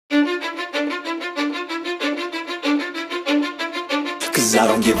Cause I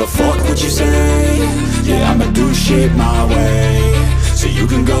don't give a fuck what you say. Yeah, I'ma do shit my way. So you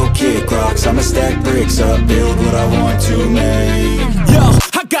can go kick rocks, I'ma stack bricks up, build what I want to make. Yo,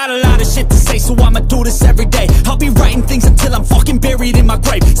 I got a lot of shit to say, so I'ma do this every day. I'll be writing things until I'm fucking buried in my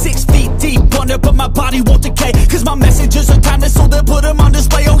grave. 6 feet deep under, but my body won't decay. Cause my messages are timeless, so they'll put them on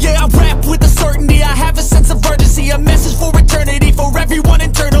display. Oh yeah, I rap with a certainty, I have a sense of urgency. A message for eternity, for everyone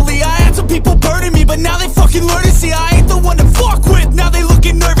internally. I had some people burning me, but now they fucking learn to see I ain't the one to fuck with, now they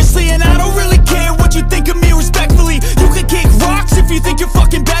looking nervously. And I don't really care what you think of me, respectfully. You can kick rocks if you think you're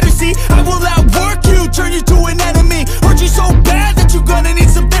fucking better, see. I will outwork you, turn you to an enemy. Hurt you so bad that you're gonna need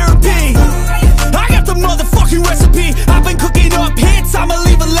some therapy. I got the motherfucking recipe. I've been cooking up hits, I'ma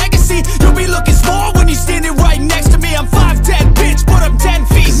leave a legacy. You'll be looking small when you're standing right next to me. I'm 5'10", bitch, but I'm 10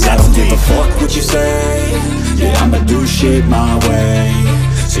 feet. Cause I don't give a fuck what you say. Yeah, I'ma do shit my way.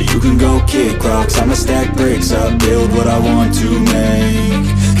 So you can go kick rocks, I'ma stack bricks up, build what I want to make.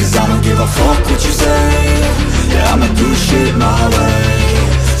 Cause I don't give a fuck what you say. Yeah, I'ma do shit my way.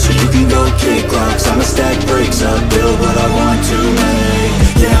 So you can go kick rocks, I'ma stack bricks up, build what I want to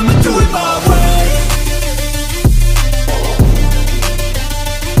make. Yeah, I'ma do it my way.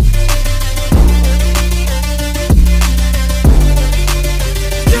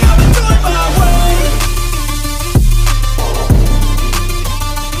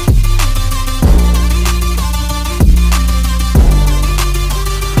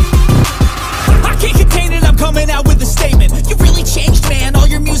 Coming out with a statement. You really changed, man, all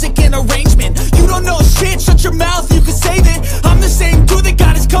your music and arrangement. You don't know shit, shut your mouth, you can save it. I'm the same dude that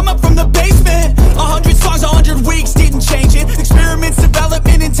got his come up from the basement. 100 songs, 100 weeks, didn't change it. Experiments,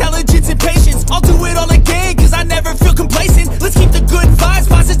 development, intelligence, and patience. I'll do it all again, cause I never feel complacent. Let's keep the good vibes,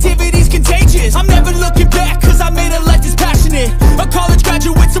 positivity's contagious. I'm never looking back, cause I made a life that's passionate. A college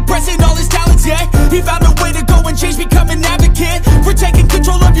graduate suppressing all his talents, yeah. He found a way to go and change, become an advocate. For taking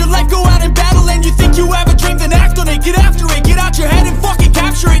control of your life, go out and battle. And you think you have a dream, then act on it, get after it. Get out your head and fucking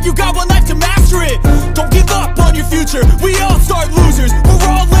capture it. You got one life to master it. Don't give up on your future, we all start losers. We're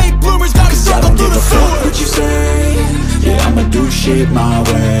all late bloomers, gotta struggle through the sewer. I don't give a fuck what you say. Yeah, I'ma do shit my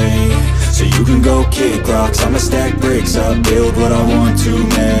way. So you can go kick rocks, I'ma stack bricks up, build what I want to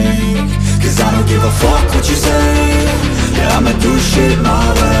make. Cause I don't give a fuck what you say. Yeah, I'ma do shit my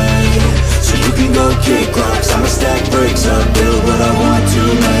way. So you can go kick rocks, I'ma stack bricks up, build what I want to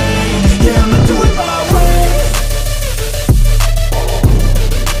make.